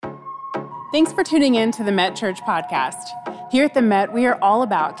Thanks for tuning in to the Met Church podcast. Here at the Met, we are all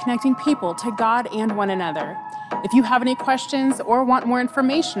about connecting people to God and one another. If you have any questions or want more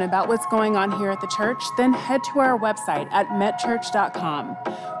information about what's going on here at the church, then head to our website at metchurch.com.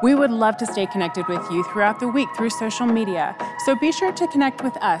 We would love to stay connected with you throughout the week through social media, so be sure to connect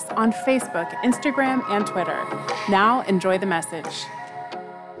with us on Facebook, Instagram, and Twitter. Now, enjoy the message.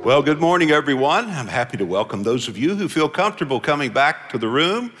 Well, good morning, everyone. I'm happy to welcome those of you who feel comfortable coming back to the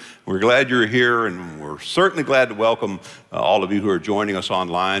room. We're glad you're here, and we're certainly glad to welcome all of you who are joining us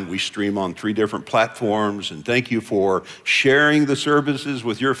online. We stream on 3 different platforms, and thank you for sharing the services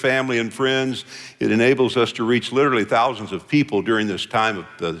with your family and friends. It enables us to reach literally thousands of people during this time of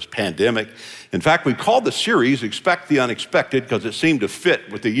this pandemic. In fact, we called the series Expect the Unexpected because it seemed to fit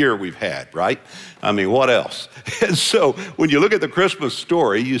with the year we've had, right? I mean, what else? And so when you look at the Christmas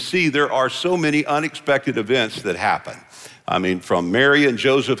story, you see there are so many unexpected events that happen. I mean, from Mary and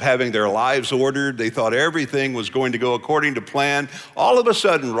Joseph having their lives ordered, they thought everything was going to go according to plan. All of a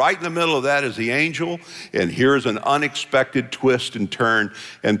sudden, right in the middle of that is the angel, and here's an unexpected twist and turn.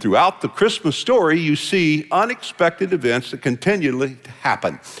 And throughout the Christmas story, you see unexpected events that continually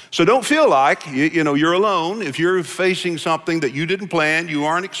happen. So don't feel like you're alone. If you're facing something that you didn't plan, you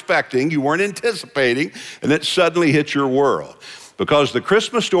aren't expecting, you weren't anticipating, and it suddenly hits your world. Because the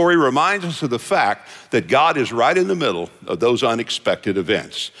Christmas story reminds us of the fact that God is right in the middle of those unexpected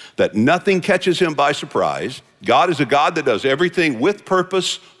events, that nothing catches him by surprise. God is a God that does everything with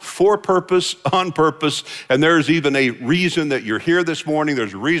purpose, for purpose, on purpose, and there's even a reason that you're here this morning.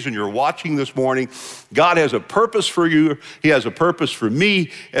 There's a reason you're watching this morning. God has a purpose for you. He has a purpose for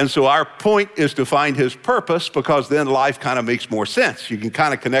me, and so our point is to find his purpose, because then life kind of makes more sense. You can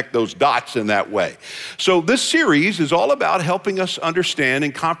kind of connect those dots in that way. So this series is all about helping us understand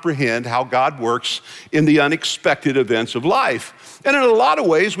and comprehend how God works in the unexpected events of life. And in a lot of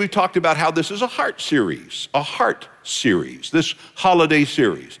ways, we've talked about how this is a heart series, this holiday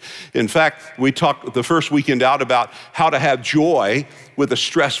series. In fact, we talked the first weekend out about how to have joy with a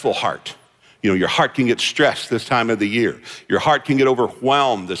stressful heart. You know, your heart can get stressed this time of the year. Your heart can get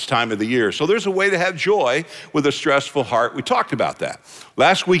overwhelmed this time of the year. So there's a way to have joy with a stressful heart. We talked about that.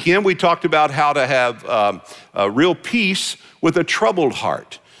 Last weekend, we talked about how to have a real peace with a troubled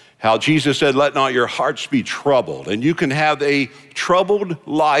heart. How Jesus said, let not your hearts be troubled. And you can have a troubled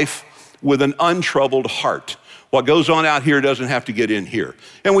life with an untroubled heart. What goes on out here doesn't have to get in here.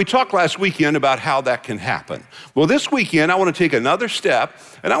 And we talked last weekend about how that can happen. Well, this weekend, I want to take another step,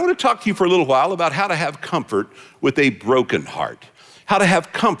 and I want to talk to you for a little while about how to have comfort with a broken heart. How to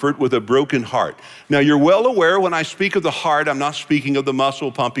have comfort with a broken heart. Now, you're well aware when I speak of the heart, I'm not speaking of the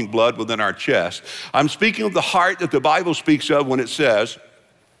muscle pumping blood within our chest. I'm speaking of the heart that the Bible speaks of when it says,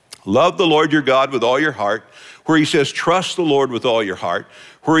 love the Lord your God with all your heart, where he says, trust the Lord with all your heart,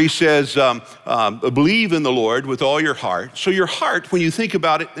 where he says, believe in the Lord with all your heart. So your heart, when you think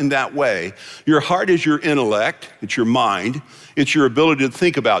about it in that way, your heart is your intellect, it's your mind, it's your ability to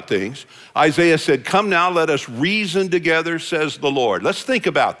think about things. Isaiah said, come now, let us reason together, says the Lord. Let's think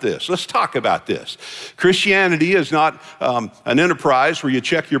about this. Let's talk about this. Christianity is not an enterprise where you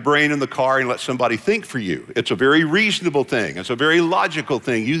check your brain in the car and let somebody think for you. It's a very reasonable thing. It's a very logical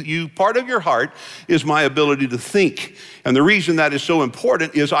thing. You part of your heart is my ability to think. And the reason that is so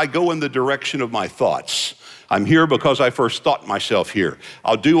important is I go in the direction of my thoughts. I'm here because I first thought myself here.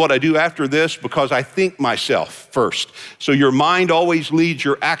 I'll do what I do after this because I think myself first. So your mind always leads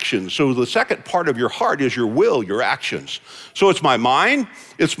your actions. So the second part of your heart is your will, your actions. So it's my mind,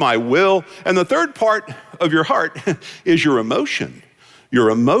 it's my will, and the third part of your heart is your emotion,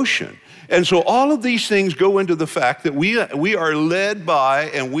 And so all of these things go into the fact that we are led by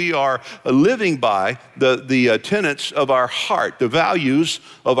and we are living by the tenets of our heart, the values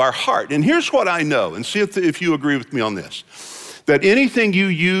of our heart. And here's what I know, and see if you agree with me on this, that anything you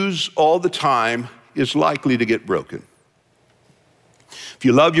use all the time is likely to get broken. If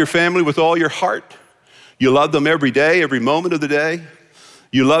you love your family with all your heart, you love them every day, every moment of the day,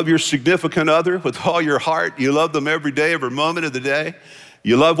 you love your significant other with all your heart, you love them every day, every moment of the day,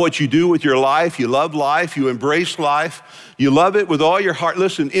 you love what you do with your life. You love life. You embrace life. You love it with all your heart.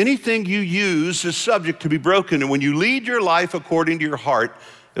 Listen, anything you use is subject to be broken. And when you lead your life according to your heart,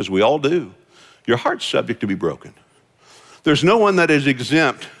 as we all do, your heart's subject to be broken. There's no one that is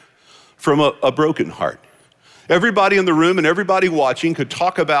exempt from a broken heart. Everybody in the room and everybody watching could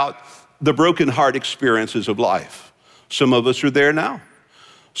talk about the broken heart experiences of life. Some of us are there now.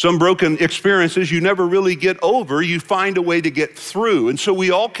 Some broken experiences you never really get over, you find a way to get through. And so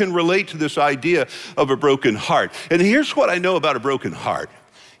we all can relate to this idea of a broken heart. And here's what I know about a broken heart.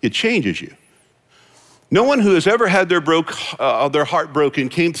 It changes you. No one who has ever had their heart broken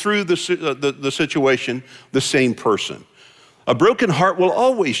came through the situation the same person. A broken heart will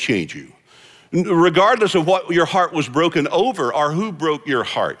always change you, regardless of what your heart was broken over or who broke your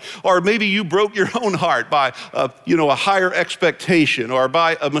heart. Or maybe you broke your own heart by a higher expectation or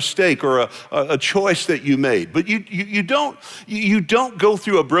by a mistake or a choice that you made. But you don't go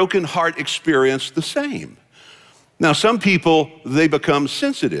through a broken heart experience the same. Now, some people, they become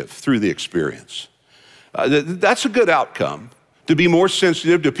sensitive through the experience. That's a good outcome, to be more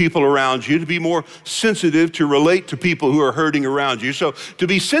sensitive to people around you, to be more sensitive to relate to people who are hurting around you. So to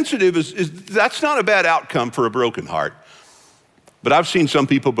be sensitive, that's not a bad outcome for a broken heart. But I've seen some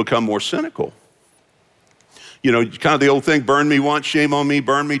people become more cynical. You know, kind of the old thing, burn me once, shame on me,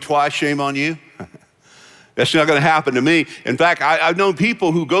 burn me twice, shame on you. That's not going to happen to me. In fact, I've known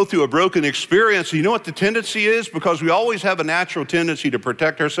people who go through a broken experience. You know what the tendency is? Because we always have a natural tendency to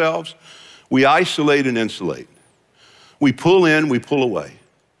protect ourselves. We isolate and insulate. We pull in, we pull away.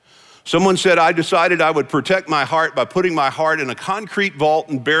 Someone said, I decided I would protect my heart by putting my heart in a concrete vault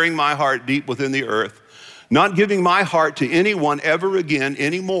and burying my heart deep within the earth, not giving my heart to anyone ever again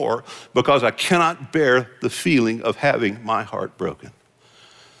anymore because I cannot bear the feeling of having my heart broken.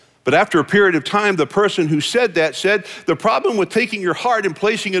 But after a period of time, the person who said that said, the problem with taking your heart and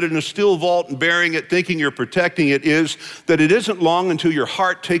placing it in a still vault and burying it, thinking you're protecting it, is that it isn't long until your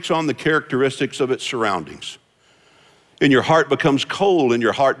heart takes on the characteristics of its surroundings. And your heart becomes cold, and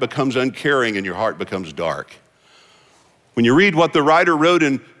your heart becomes uncaring, and your heart becomes dark. When you read what the writer wrote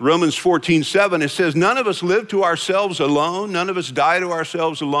in Romans 14:7, it says, none of us live to ourselves alone. None of us die to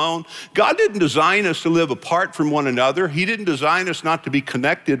ourselves alone. God didn't design us to live apart from one another. He didn't design us not to be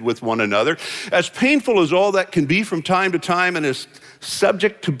connected with one another. As painful as all that can be from time to time, and as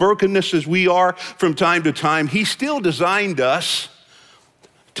subject to brokenness as we are from time to time, He still designed us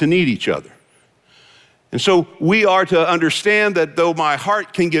to need each other. And so we are to understand that though my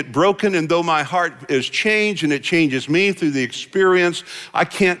heart can get broken and though my heart is changed and it changes me through the experience, I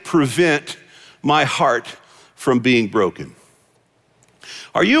can't prevent my heart from being broken.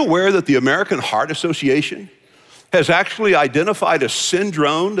 Are you aware that the American Heart Association has actually identified a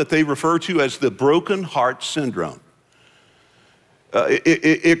syndrome that they refer to as the broken heart syndrome?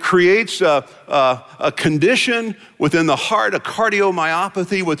 It creates a condition within the heart, a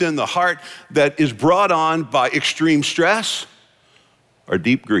cardiomyopathy within the heart that is brought on by extreme stress or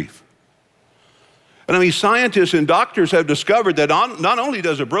deep grief. And I mean, scientists and doctors have discovered that not only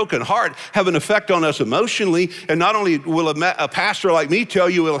does a broken heart have an effect on us emotionally, and not only will a pastor like me tell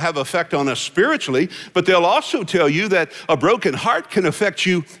you it'll have an effect on us spiritually, but they'll also tell you that a broken heart can affect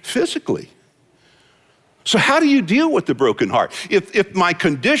you physically. So how do you deal with the broken heart? If my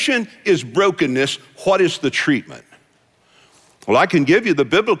condition is brokenness, what is the treatment? Well, I can give you the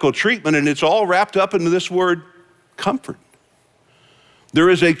biblical treatment, and it's all wrapped up into this word, comfort.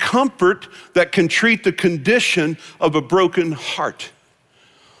 There is a comfort that can treat the condition of a broken heart.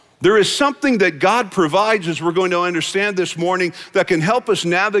 There is something that God provides, as we're going to understand this morning, that can help us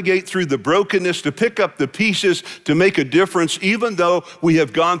navigate through the brokenness, to pick up the pieces, to make a difference, even though we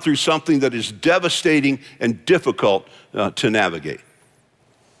have gone through something that is devastating and difficult to navigate.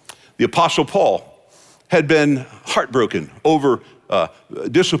 The Apostle Paul had been heartbroken over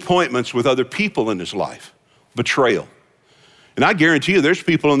disappointments with other people in his life, betrayal. And I guarantee you there's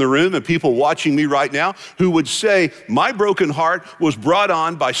people in the room and people watching me right now who would say, my broken heart was brought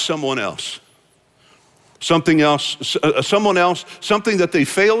on by someone else. Something else, someone else, something that they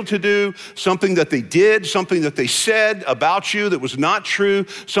failed to do, something that they did, something that they said about you that was not true,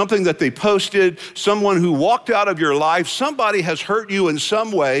 something that they posted, someone who walked out of your life. Somebody has hurt you in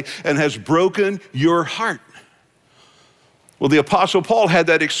some way and has broken your heart. Well, the Apostle Paul had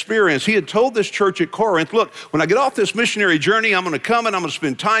that experience. He had told this church at Corinth, look, when I get off this missionary journey, I'm going to come and I'm going to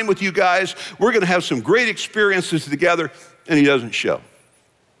spend time with you guys. We're going to have some great experiences together. And he doesn't show.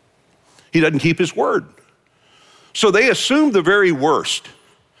 He doesn't keep his word. So they assumed the very worst.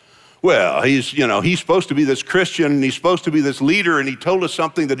 Well, he's supposed to be this Christian and he's supposed to be this leader and he told us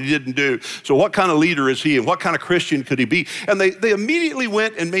something that he didn't do. So what kind of leader is he and what kind of Christian could he be? And they immediately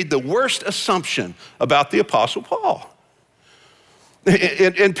went and made the worst assumption about the Apostle Paul.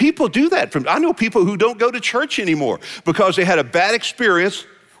 And people do that. I know people who don't go to church anymore because they had a bad experience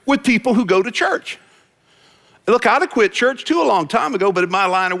with people who go to church. Look, I'd have quit church too a long time ago, but in my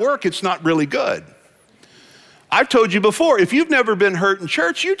line of work, it's not really good. I've told you before, if you've never been hurt in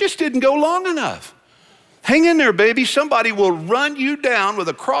church, you just didn't go long enough. Hang in there, baby. Somebody will run you down with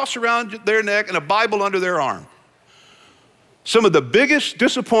a cross around their neck and a Bible under their arm. Some of the biggest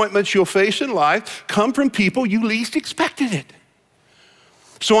disappointments you'll face in life come from people you least expected it.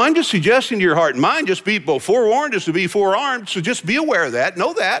 So I'm just suggesting to your heart and mind, just be forewarned is to be forearmed. So just be aware of that.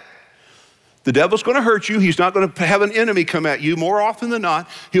 Know that. The devil's going to hurt you. He's not going to have an enemy come at you. More often than not,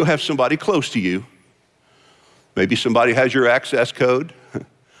 he'll have somebody close to you. Maybe somebody has your access code.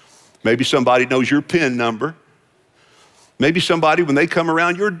 Maybe somebody knows your PIN number. Maybe somebody, when they come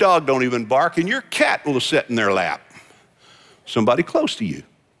around, your dog don't even bark and your cat will sit in their lap. Somebody close to you.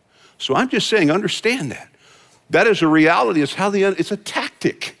 So I'm just saying, understand that. That is a reality. It's a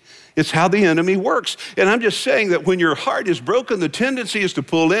tactic. It's how the enemy works. And I'm just saying that when your heart is broken, the tendency is to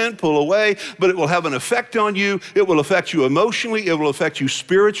pull in, pull away, but it will have an effect on you. It will affect you emotionally. It will affect you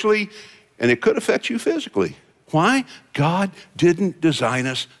spiritually, and it could affect you physically. Why? God didn't design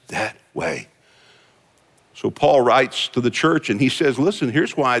us that way. So Paul writes to the church and he says, listen,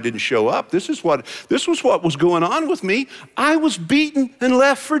 here's why I didn't show up. This was what was going on with me. I was beaten and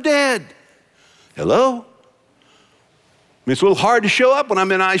left for dead. Hello? I mean, it's a little hard to show up when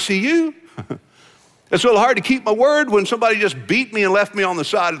I'm in ICU. It's a little hard to keep my word when somebody just beat me and left me on the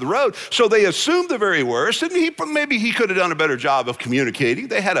side of the road. So they assumed the very worst, and maybe he could have done a better job of communicating.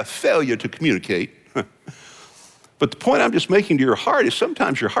 They had a failure to communicate. But the point I'm just making to your heart is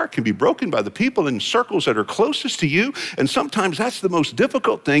sometimes your heart can be broken by the people in circles that are closest to you, and sometimes that's the most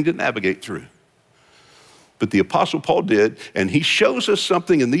difficult thing to navigate through. But the Apostle Paul did, and he shows us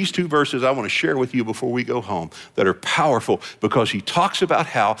something in these two verses I want to share with you before we go home that are powerful because he talks about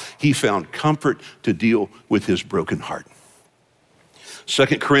how he found comfort to deal with his broken heart. 2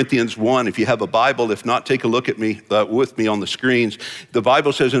 Corinthians 1, if you have a Bible, if not, take a look at me with me on the screens. The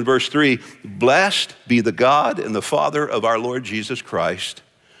Bible says in verse 3, blessed be the God and the Father of our Lord Jesus Christ.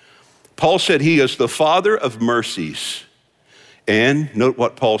 Paul said he is the Father of mercies. And note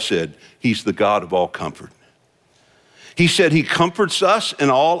what Paul said, he's the God of all comfort. He said he comforts us in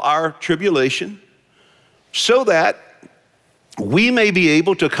all our tribulation so that we may be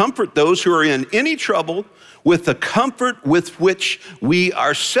able to comfort those who are in any trouble with the comfort with which we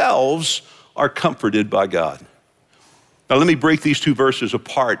ourselves are comforted by God. Now let me break these two verses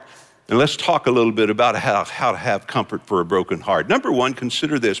apart and let's talk a little bit about how to have comfort for a broken heart. Number one,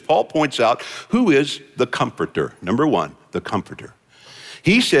 consider this. Paul points out who is the comforter. Number one, the comforter.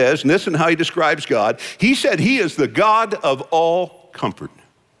 He says, and listen how he describes God, he said he is the God of all comfort.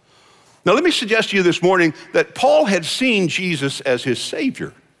 Now let me suggest to you this morning that Paul had seen Jesus as his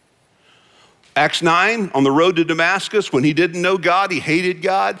Savior. Acts 9, on the road to Damascus, when he didn't know God, he hated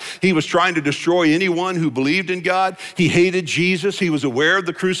God. He was trying to destroy anyone who believed in God. He hated Jesus. He was aware of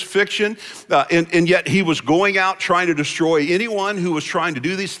the crucifixion, and yet he was going out trying to destroy anyone who was trying to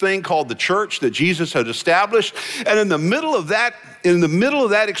do this thing called the church that Jesus had established. And in the middle of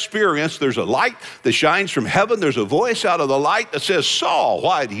that experience, there's a light that shines from heaven. There's a voice out of the light that says, Saul,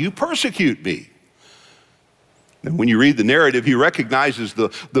 why do you persecute me? And when you read the narrative, he recognizes the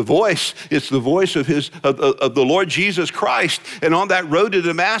voice. It's the voice of the Lord Jesus Christ. And on that road to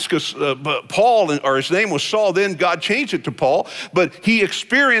Damascus, Paul, or his name was Saul, then God changed it to Paul, but he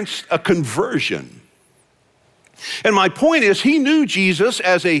experienced a conversion. And my point is, he knew Jesus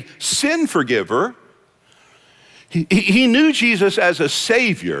as a sin forgiver. He knew Jesus as a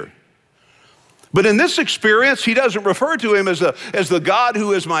Savior. But in this experience, he doesn't refer to him as the God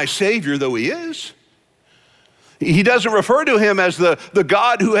who is my Savior, though he is. He doesn't refer to him as the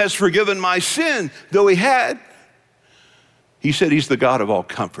God who has forgiven my sin, though he had. He said he's the God of all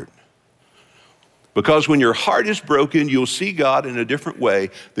comfort. Because when your heart is broken, you'll see God in a different way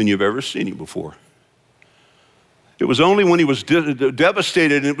than you've ever seen him before. It was only when he was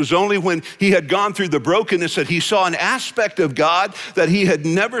devastated, and it was only when he had gone through the brokenness that he saw an aspect of God that he had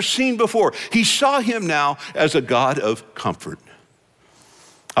never seen before. He saw him now as a God of comfort.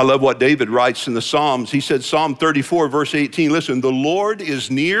 I love what David writes in the Psalms. He said, Psalm 34, verse 18, listen, the Lord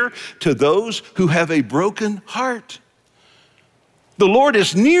is near to those who have a broken heart. The Lord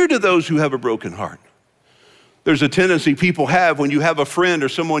is near to those who have a broken heart. There's a tendency people have when you have a friend or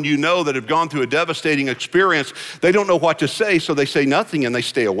someone you know that have gone through a devastating experience, they don't know what to say, so they say nothing and they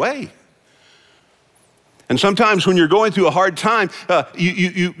stay away. And sometimes when you're going through a hard time,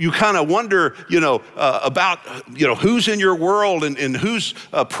 you kind of wonder, about, who's in your world and who's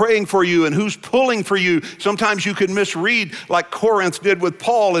praying for you and who's pulling for you. Sometimes you can misread like Corinth did with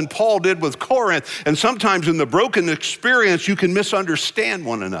Paul and Paul did with Corinth. And sometimes in the broken experience, you can misunderstand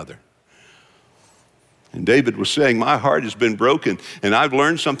one another. And David was saying, my heart has been broken, and I've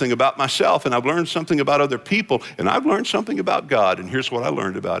learned something about myself, and I've learned something about other people, and I've learned something about God. And here's what I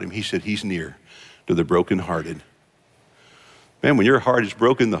learned about him. He said, he's near to the brokenhearted. Man, when your heart is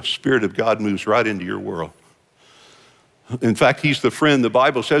broken, the Spirit of God moves right into your world. In fact, he's the friend, the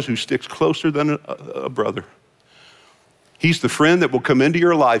Bible says, who sticks closer than a brother. He's the friend that will come into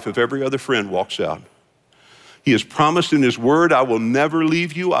your life if every other friend walks out. He has promised in his word, I will never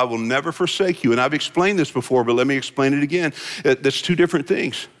leave you, I will never forsake you. And I've explained this before, but let me explain it again. That's two different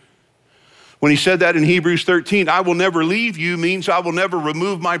things. When he said that in Hebrews 13, I will never leave you means I will never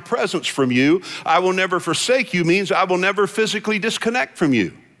remove my presence from you. I will never forsake you means I will never physically disconnect from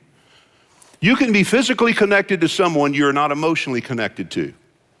you. You can be physically connected to someone you're not emotionally connected to.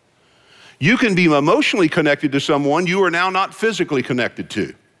 You can be emotionally connected to someone you are now not physically connected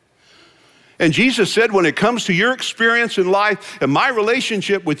to. And Jesus said, when it comes to your experience in life and my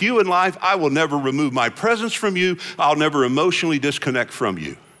relationship with you in life, I will never remove my presence from you. I'll never emotionally disconnect from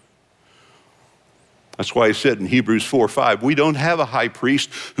you. That's why he said in Hebrews 4:5, we don't have a high priest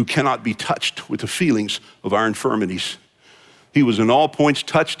who cannot be touched with the feelings of our infirmities. He was in all points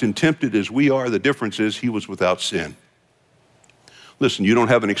touched and tempted as we are. The difference is he was without sin. Listen, you don't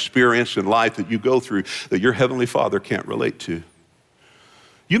have an experience in life that you go through that your Heavenly Father can't relate to.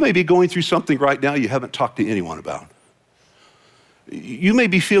 You may be going through something right now you haven't talked to anyone about. You may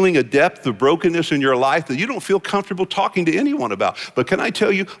be feeling a depth of brokenness in your life that you don't feel comfortable talking to anyone about. But can I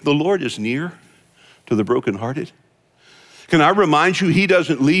tell you, the Lord is near to the brokenhearted. Can I remind you, he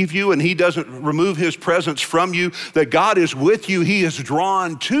doesn't leave you and he doesn't remove his presence from you, that God is with you. He is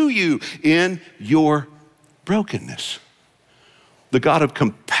drawn to you in your brokenness. The God of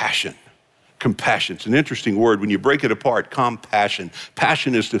compassion. Compassion, it's an interesting word. When you break it apart, compassion.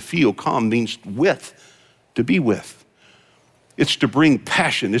 Passion is to feel, calm means with, to be with. It's to bring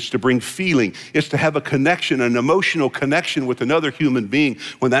passion, it's to bring feeling, it's to have a connection, an emotional connection with another human being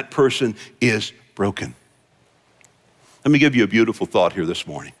when that person is broken. Let me give you a beautiful thought here this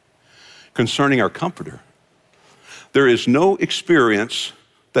morning concerning our comforter. There is no experience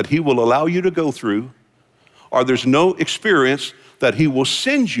that he will allow you to go through, or there's no experience that he will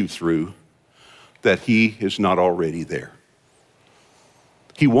send you through that he is not already there.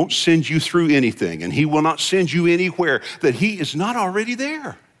 He won't send you through anything, and he will not send you anywhere that he is not already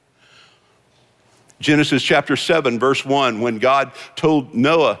there. Genesis chapter 7, verse 1, when God told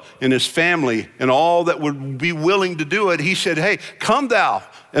Noah and his family and all that would be willing to do it, he said, hey, come thou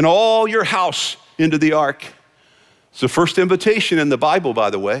and all your house into the ark. It's the first invitation in the Bible, by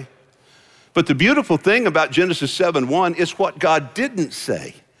the way. But the beautiful thing about Genesis 7:1 is what God didn't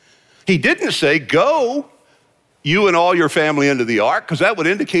say. He didn't say, go, you and all your family into the ark, because that would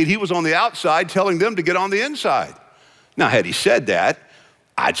indicate he was on the outside telling them to get on the inside. Now, had he said that,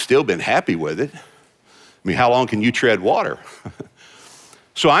 I'd still been happy with it. I mean, how long can you tread water?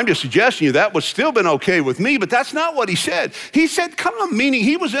 So I'm just suggesting you that would still been okay with me, but that's not what he said. He said, come, meaning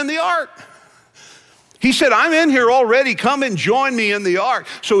he was in the ark. He said, I'm in here already. Come and join me in the ark.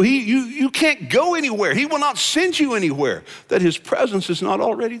 So you can't go anywhere. He will not send you anywhere that his presence is not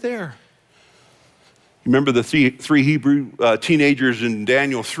already there. You remember the three Hebrew teenagers in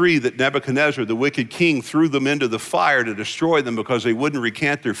Daniel 3 that Nebuchadnezzar, the wicked king, threw them into the fire to destroy them because they wouldn't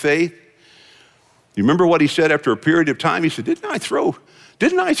recant their faith? You remember what he said after a period of time? He said, didn't I throw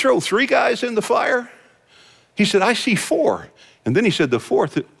 3 guys in the fire? He said, I see 4. And then he said, the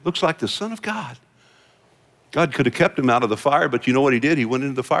 4th, it looks like the Son of God. God could have kept him out of the fire, but you know what he did? He went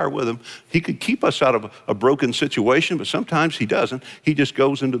into the fire with him. He could keep us out of a broken situation, but sometimes he doesn't. He just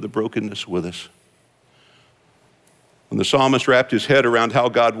goes into the brokenness with us. When the psalmist wrapped his head around how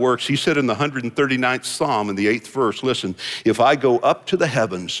God works, he said in the 139th Psalm in the 8th verse, listen, if I go up to the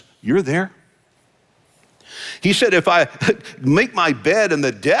heavens, you're there. He said, if I make my bed in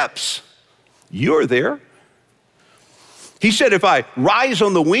the depths, you're there. He said, if I rise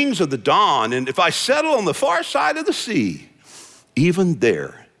on the wings of the dawn, and if I settle on the far side of the sea, even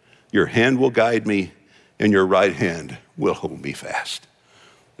there, your hand will guide me and your right hand will hold me fast.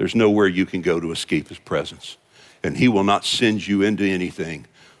 There's nowhere you can go to escape his presence. And he will not send you into anything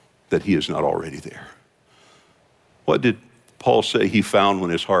that he is not already there. What did Paul say he found when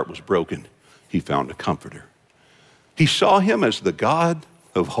his heart was broken? He found a comforter. He saw him as the God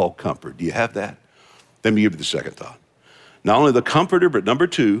of all comfort. Do you have that? Let me give you the second thought. Not only the comforter, but number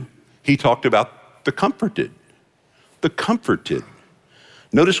 2, he talked about the comforted. The comforted.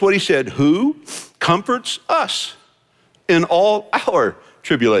 Notice what he said, who comforts us in all our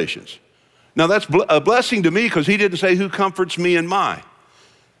tribulations. Now that's a blessing to me because he didn't say who comforts me in mine.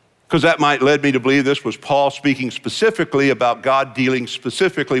 Because that might lead me to believe this was Paul speaking specifically about God dealing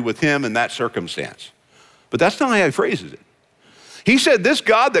specifically with him in that circumstance. But that's not how he phrases it. He said, this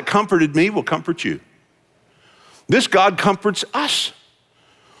God that comforted me will comfort you. This God comforts us.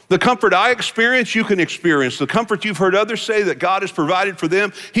 The comfort I experience, you can experience. The comfort you've heard others say that God has provided for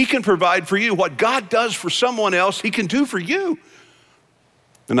them, he can provide for you. What God does for someone else, he can do for you.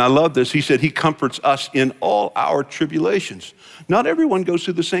 And I love this. He said he comforts us in all our tribulations. Not everyone goes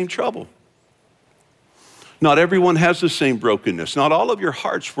through the same trouble. Not everyone has the same brokenness. Not all of your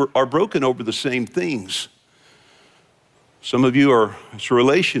hearts are broken over the same things. Some of you it's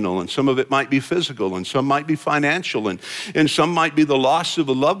relational, and some of it might be physical, and some might be financial, and some might be the loss of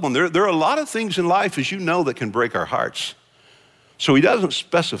a loved one. There are a lot of things in life, as you know, that can break our hearts. So he doesn't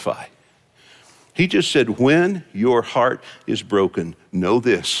specify. He just said, when your heart is broken, know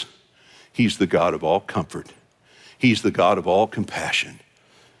this: he's the God of all comfort. He's the God of all compassion.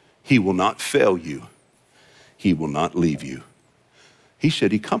 He will not fail you. He will not leave you. He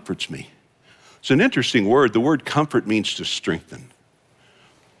said he comforts me. It's an interesting word. The word comfort means to strengthen.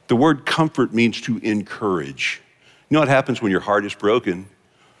 The word comfort means to encourage. You know what happens when your heart is broken?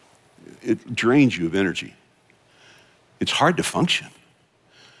 It drains you of energy. It's hard to function.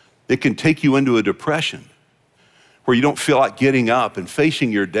 It can take you into a depression where you don't feel like getting up and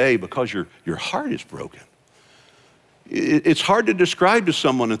facing your day because your heart is broken. It's hard to describe to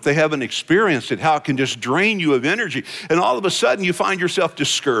someone if they haven't experienced it, how it can just drain you of energy. And all of a sudden you find yourself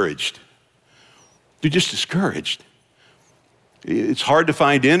discouraged. You're just discouraged. It's hard to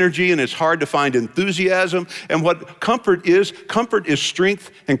find energy, and it's hard to find enthusiasm. And what comfort is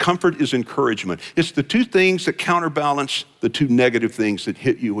strength, and comfort is encouragement. It's the two things that counterbalance the two negative things that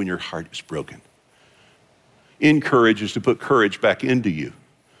hit you when your heart is broken. Encourage is to put courage back into you.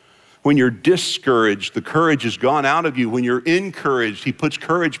 When you're discouraged, the courage is gone out of you. When you're encouraged, he puts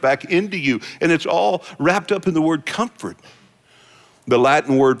courage back into you. And it's all wrapped up in the word comfort. The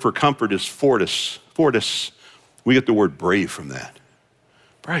Latin word for comfort is fortis. Fortis. We get the word brave from that.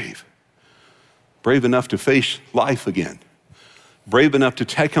 Brave. Brave enough to face life again. Brave enough to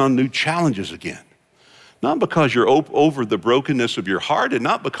take on new challenges again. Not because you're over the brokenness of your heart, and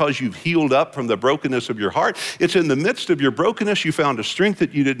not because you've healed up from the brokenness of your heart. It's in the midst of your brokenness you found a strength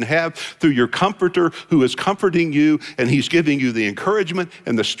that you didn't have through your comforter, who is comforting you, and he's giving you the encouragement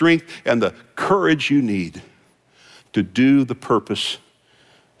and the strength and the courage you need to do the purpose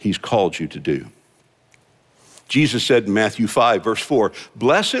he's called you to do. Jesus said in Matthew 5, verse 4,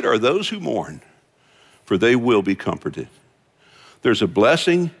 "Blessed are those who mourn, for they will be comforted." There's a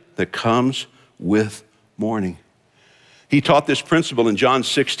blessing that comes with mourning. He taught this principle in John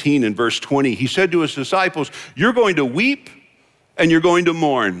 16 and verse 20. He said to his disciples, you're going to weep and you're going to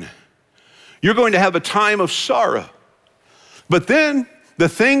mourn. You're going to have a time of sorrow. But then the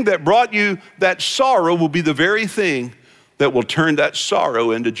thing that brought you that sorrow will be the very thing that will turn that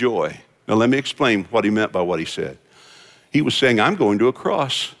sorrow into joy. Now let me explain what he meant by what he said. He was saying, I'm going to a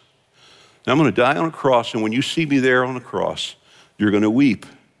cross. And I'm going to die on a cross, and when you see me there on a cross, you're going to weep,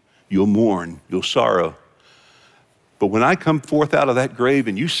 you'll mourn, you'll sorrow. But when I come forth out of that grave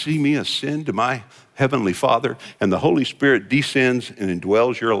and you see me ascend to my heavenly Father, and the Holy Spirit descends and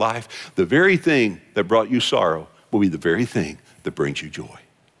indwells your life, the very thing that brought you sorrow will be the very thing that brings you joy.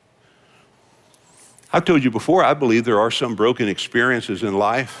 I've told you before, I believe there are some broken experiences in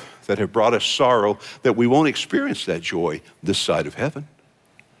life that have brought us sorrow that we won't experience that joy this side of heaven.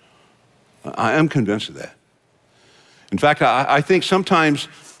 I am convinced of that. In fact, I think sometimes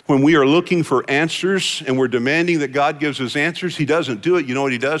when we are looking for answers and we're demanding that God gives us answers, he doesn't do it. You know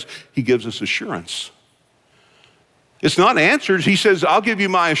what he does? He gives us assurance. It's not answers. He says, I'll give you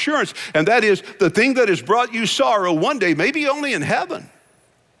my assurance. And that is the thing that has brought you sorrow one day, maybe only in heaven.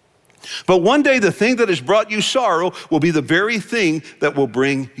 But one day the thing that has brought you sorrow will be the very thing that will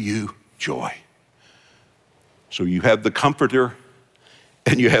bring you joy. So you have the comforter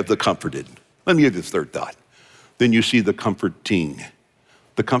and you have the comforted. Let me give you the third thought. Then you see the comforting.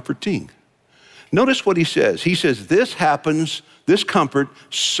 The comforting. Notice what he says. He says, this happens, this comfort,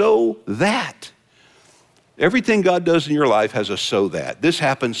 so that. Everything God does in your life has a so that. This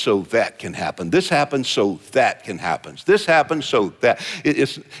happens so that can happen. This happens so that can happen. This happens so that.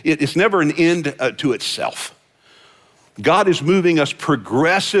 It's never an end to itself. God is moving us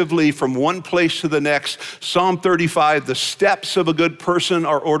progressively from one place to the next. Psalm 35, the steps of a good person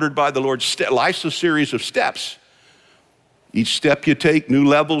are ordered by the Lord. Life's a series of steps. Each step you take, new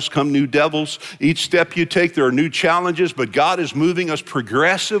levels come new devils. Each step you take, there are new challenges, but God is moving us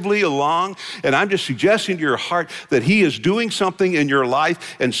progressively along. And I'm just suggesting to your heart that he is doing something in your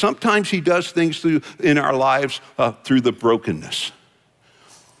life, and sometimes he does things in our lives through the brokenness.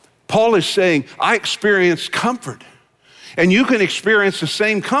 Paul is saying, I experience comfort, and you can experience the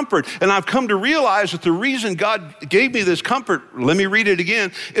same comfort. And I've come to realize that the reason God gave me this comfort, let me read it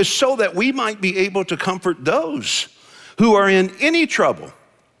again, is so that we might be able to comfort those who are in any trouble.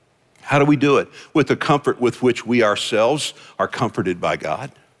 How do we do it? With the comfort with which we ourselves are comforted by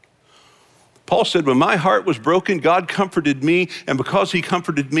God. Paul said, when my heart was broken, God comforted me, and because he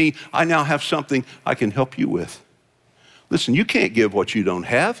comforted me, I now have something I can help you with. Listen, you can't give what you don't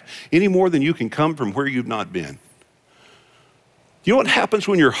have any more than you can come from where you've not been. You know what happens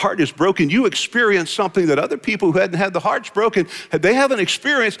when your heart is broken? You experience something that other people who hadn't had the hearts broken, they haven't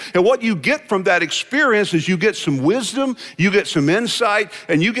experienced. And what you get from that experience is you get some wisdom, you get some insight,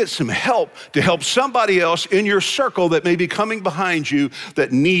 and you get some help to help somebody else in your circle that may be coming behind you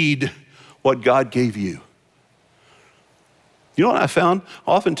that need what God gave you. You know what I found?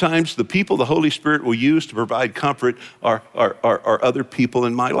 Oftentimes the people the Holy Spirit will use to provide comfort are other people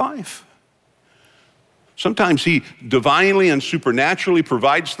in my life. Sometimes he divinely and supernaturally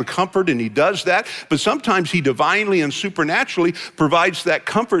provides the comfort, and he does that, but sometimes he divinely and supernaturally provides that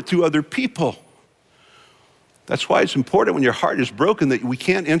comfort through other people. That's why it's important when your heart is broken that we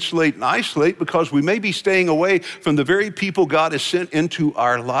can't insulate and isolate, because we may be staying away from the very people God has sent into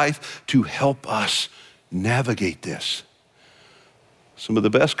our life to help us navigate this. Some of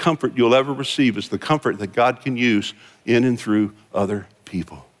the best comfort you'll ever receive is the comfort that God can use in and through other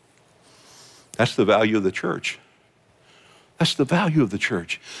people. That's the value of the church. That's the value of the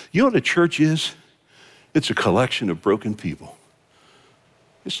church. You know what a church is? It's a collection of broken people.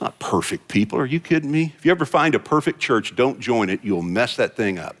 It's not perfect people. Are you kidding me? If you ever find a perfect church, don't join it. You'll mess that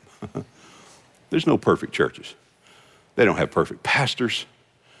thing up. There's no perfect churches. They don't have perfect pastors.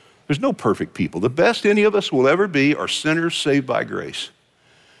 There's no perfect people. The best any of us will ever be are sinners saved by grace.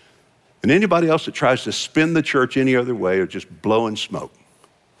 And anybody else that tries to spin the church any other way are just blowing smoke.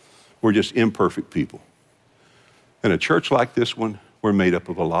 We're just imperfect people. And a church like this one, we're made up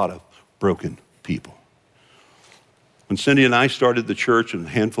of a lot of broken people. When Cindy and I started the church, and a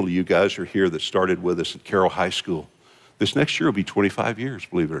handful of you guys are here that started with us at Carroll High School, this next year will be 25 years,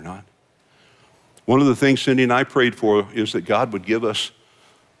 believe it or not. One of the things Cindy and I prayed for is that God would give us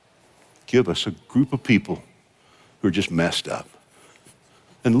a group of people who are just messed up.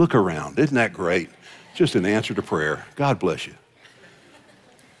 And look around, isn't that great? Just an answer to prayer. God bless you.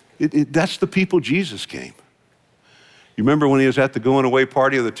 That's the people Jesus came. You remember when he was at the going away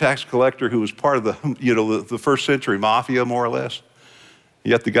party of the tax collector who was part of the first century mafia, more or less?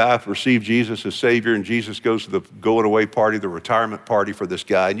 Yet the guy received Jesus as Savior, and Jesus goes to the going away party, the retirement party for this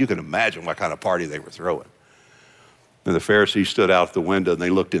guy, and you can imagine what kind of party they were throwing. And the Pharisees stood out the window and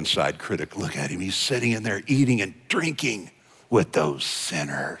they looked inside critically. Look at him, he's sitting in there eating and drinking with those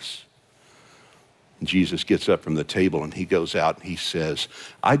sinners. And Jesus gets up from the table and he goes out and he says,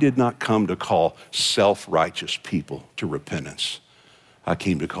 I did not come to call self-righteous people to repentance. I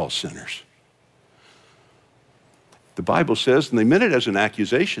came to call sinners. The Bible says, and they meant it as an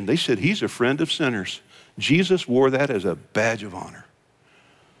accusation, they said he's a friend of sinners. Jesus wore that as a badge of honor.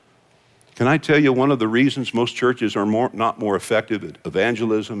 Can I tell you one of the reasons most churches are not more effective at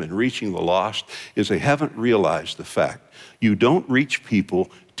evangelism and reaching the lost is they haven't realized the fact you don't reach people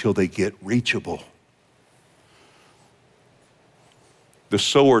till they get reachable. The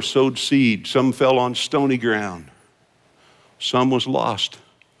sower sowed seed. Some fell on stony ground. Some was lost,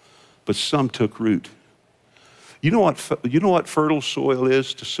 but some took root. You know what fertile soil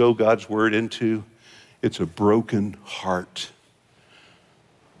is to sow God's word into? It's a broken heart.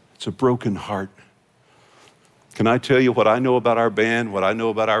 It's a broken heart. Can I tell you what I know about our band, what I know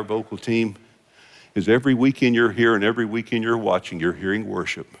about our vocal team, is every weekend you're here and every weekend you're watching, you're hearing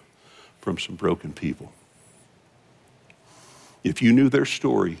worship from some broken people. If you knew their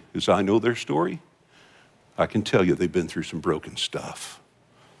story as I know their story, I can tell you they've been through some broken stuff.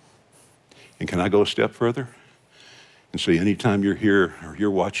 And can I go a step further and say anytime you're here or you're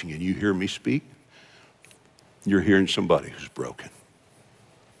watching and you hear me speak, you're hearing somebody who's broken.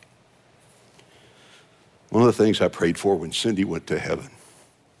 One of the things I prayed for when Cindy went to heaven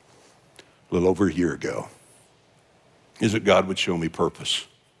a little over a year ago is that God would show me purpose,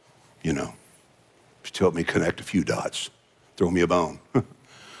 just help me connect a few dots. Throw me a bone.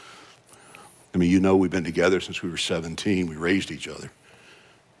 I mean, we've been together since we were 17. We raised each other.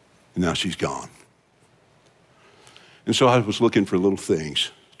 And now she's gone. And so I was looking for little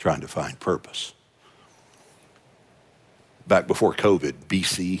things, trying to find purpose. Back before COVID,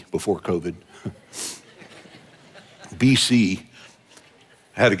 BC, before COVID. BC,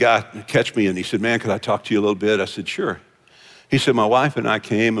 I had a guy catch me and he said, man, could I talk to you a little bit? I said, sure. He said, my wife and I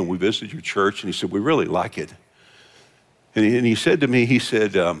came and we visited your church, and he said, we really like it. And he said to me,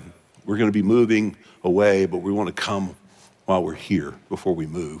 we're going to be moving away, but we want to come while we're here before we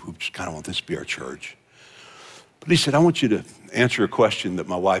move. We just kind of want this to be our church. But he said, I want you to answer a question that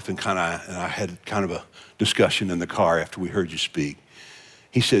my wife and I had kind of a discussion in the car after we heard you speak.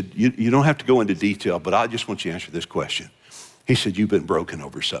 He said, you don't have to go into detail, but I just want you to answer this question. He said, you've been broken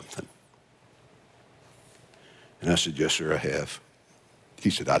over something. And I said, yes, sir, I have. He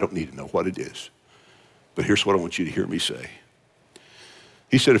said, I don't need to know what it is, but here's what I want you to hear me say.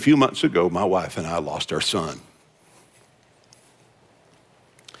 He said, a few months ago, my wife and I lost our son.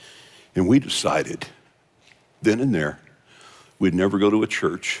 And we decided then and there we'd never go to a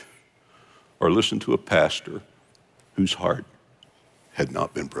church or listen to a pastor whose heart had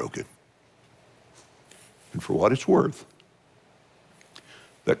not been broken. And for what it's worth,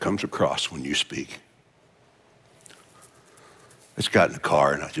 that comes across when you speak. I just got in the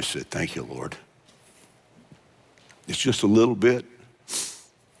car and I just said, thank you, Lord. It's just a little bit,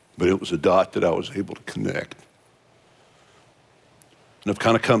 but it was a dot that I was able to connect. And I've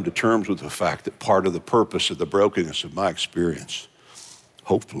kind of come to terms with the fact that part of the purpose of the brokenness of my experience,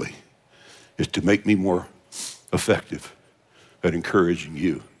 hopefully, is to make me more effective at encouraging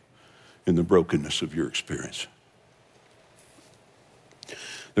you in the brokenness of your experience.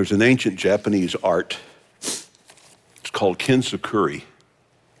 There's an ancient Japanese art, it's called kintsukuroi,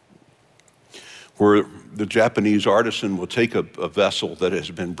 where the Japanese artisan will take a vessel that has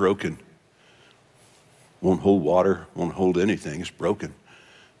been broken, won't hold water, won't hold anything, it's broken,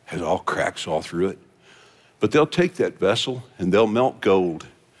 has all cracks all through it. But they'll take that vessel and they'll melt gold,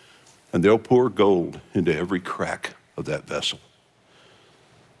 and they'll pour gold into every crack of that vessel.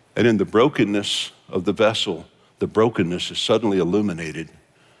 And in the brokenness of the vessel, the brokenness is suddenly illuminated.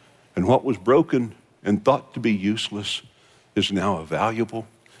 And what was broken and thought to be useless is now a valuable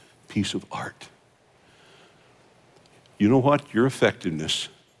piece of art. You know what? Your effectiveness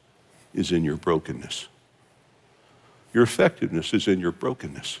is in your brokenness. Your effectiveness is in your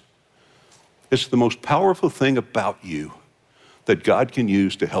brokenness. It's the most powerful thing about you that God can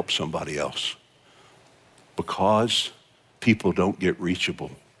use to help somebody else, because people don't get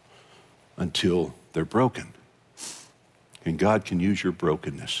reachable until they're broken. And God can use your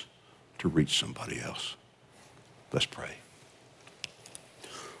brokenness to reach somebody else. Let's pray.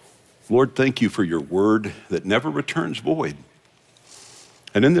 Lord, thank you for your word that never returns void.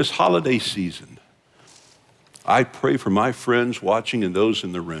 And in this holiday season, I pray for my friends watching and those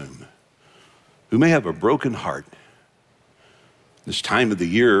in the room who may have a broken heart. This time of the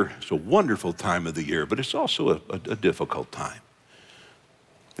year is a wonderful time of the year, but it's also a difficult time.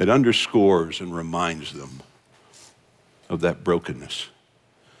 It underscores and reminds them of that brokenness.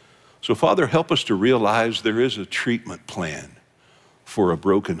 So, Father, help us to realize there is a treatment plan for a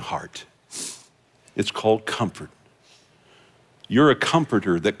broken heart. It's called comfort. You're a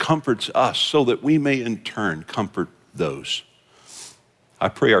comforter that comforts us so that we may in turn comfort those. I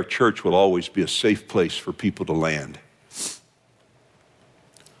pray our church will always be a safe place for people to land.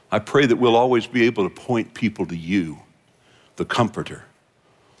 I pray that we'll always be able to point people to you, the comforter.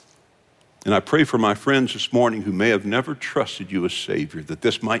 And I pray for my friends this morning who may have never trusted you as Savior, that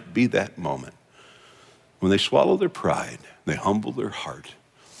this might be that moment when they swallow their pride, they humble their heart,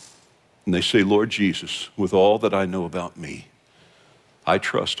 and they say, Lord Jesus, with all that I know about me, I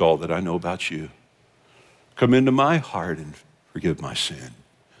trust all that I know about you. Come into my heart and forgive my sin.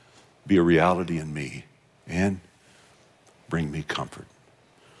 Be a reality in me and bring me comfort.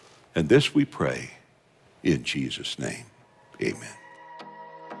 And this we pray in Jesus' name. Amen.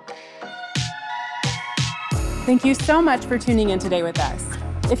 Thank you so much for tuning in today with us.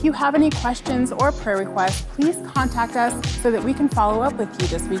 If you have any questions or prayer requests, please contact us so that we can follow up with you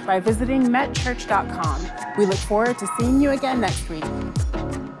this week by visiting metchurch.com. We look forward to seeing you again next week.